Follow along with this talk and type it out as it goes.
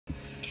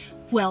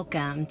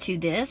Welcome to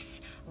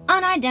this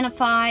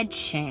unidentified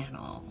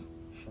channel.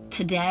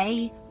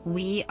 Today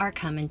we are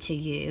coming to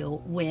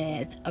you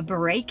with a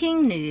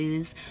breaking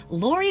news.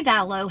 Norene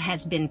Vallow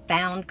has been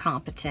found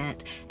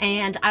competent,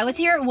 and I was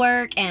here at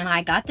work and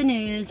I got the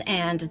news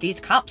and these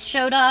cops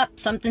showed up.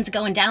 Something's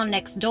going down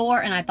next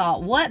door, and I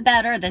thought, what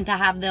better than to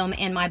have them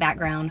in my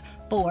background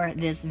for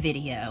this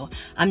video.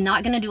 I'm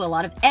not going to do a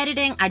lot of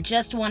editing. I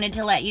just wanted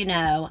to let you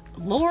know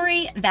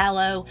Norene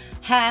Vallow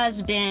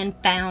has been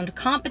found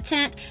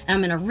competent, and I'm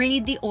going to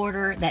read the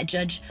order that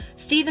Judge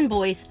Stephen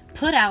Boyce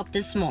put out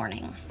this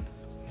morning.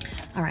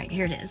 All right,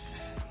 here it is.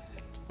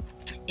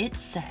 It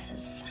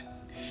says,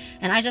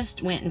 and I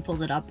just went and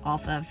pulled it up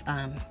off of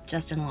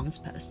Justin Long's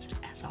post,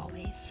 as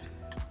always.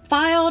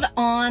 Filed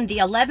on the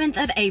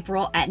 11th of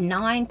April at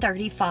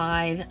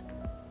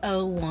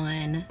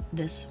 9:35:01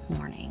 this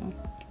morning.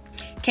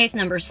 Case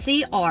number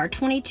CR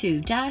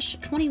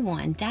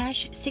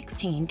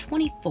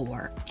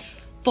 22-21-1624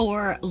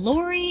 for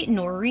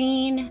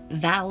Norene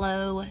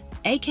Vallow,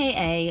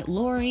 aka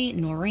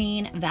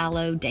Norene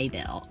Vallow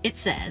Daybell. It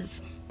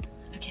says,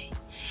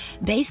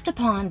 based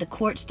upon the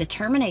court's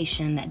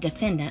determination that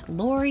defendant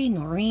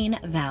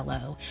Norene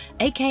Vallow,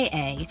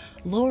 aka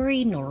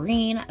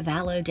Norene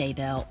Vallow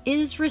Daybell,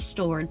 is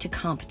restored to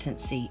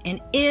competency and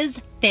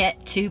is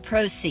fit to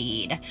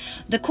proceed,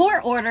 the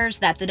court orders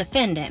that the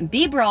defendant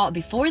be brought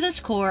before this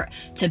court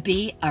to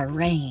be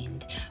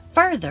arraigned.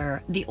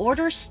 Further, the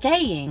order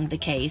staying the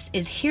case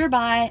is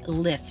hereby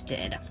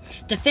lifted.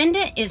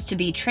 Defendant is to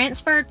be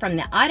transferred from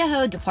the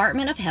Idaho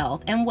Department of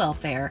Health and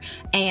Welfare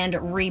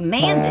and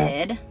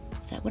remanded.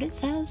 Is that what it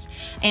says?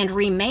 And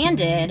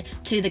remanded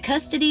to the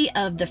custody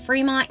of the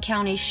Fremont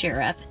County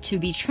Sheriff to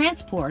be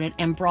transported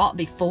and brought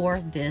before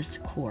this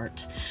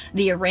court.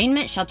 The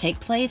arraignment shall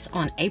take place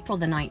on April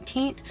the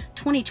 19th,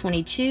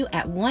 2022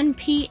 at 1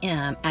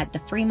 p.m. at the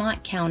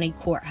Fremont County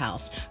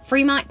Courthouse,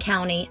 Fremont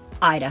County,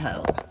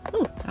 Idaho.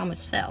 Ooh, I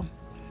almost fell.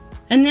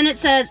 And then it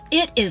says,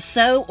 it is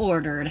so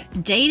ordered,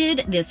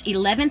 dated this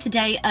 11th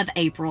day of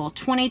April,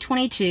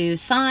 2022,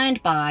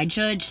 signed by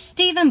Judge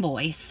Stephen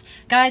Boyce.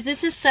 Guys,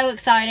 this is so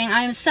exciting.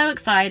 I am so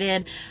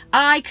excited.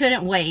 I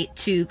couldn't wait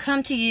to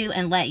come to you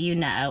and let you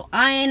know.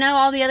 I know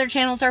all the other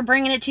channels are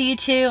bringing it to you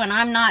too, and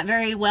I'm not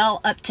very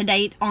well up to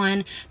date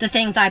on the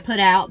things I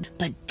put out,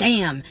 but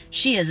damn,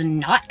 she is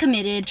not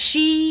committed.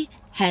 She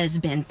has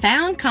been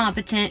found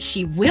competent.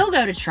 She will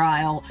go to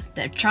trial.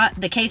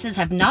 The cases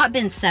have not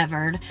been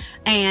severed,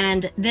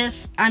 and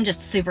this, I'm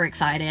just super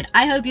excited.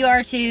 I hope you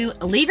are too.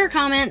 Leave your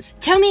comments.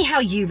 Tell me how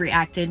you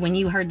reacted when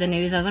you heard the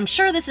news, as I'm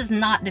sure this is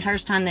not the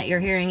first time that you're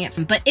hearing it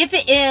from, but if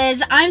it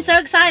is, I'm so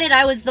excited.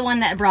 I was the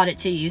one that brought it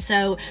to you.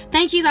 So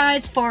thank you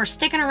guys for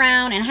sticking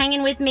around and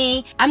hanging with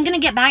me. I'm gonna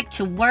get back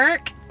to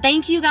work.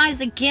 Thank you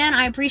guys again.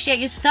 I appreciate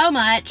you so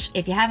much.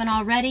 If you haven't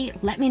already,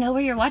 let me know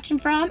where you're watching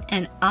from,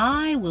 and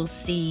I will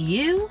see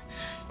you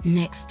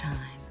next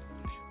time.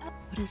 Oh,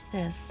 what is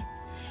this?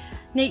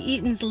 Nate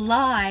Eaton's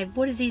live.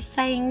 What is he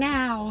saying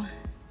now?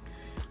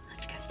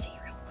 Let's go see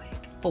real quick.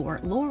 For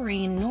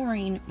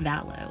Norene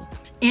Vallow.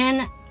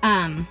 And,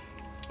 oh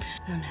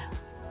no.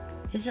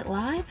 Is it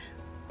live?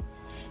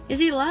 Is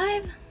he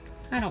live?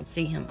 I don't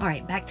see him. All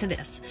right, back to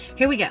this.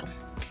 Here we go.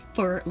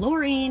 For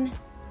Norene,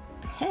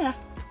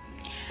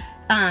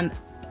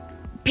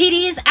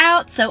 PD is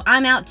out, so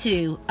I'm out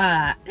too.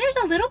 There's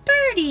a little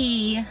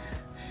birdie.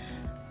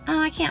 Oh,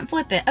 I can't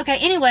flip it. Okay,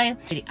 anyway,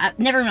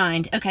 never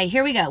mind. Okay,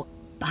 here we go.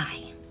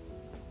 Bye.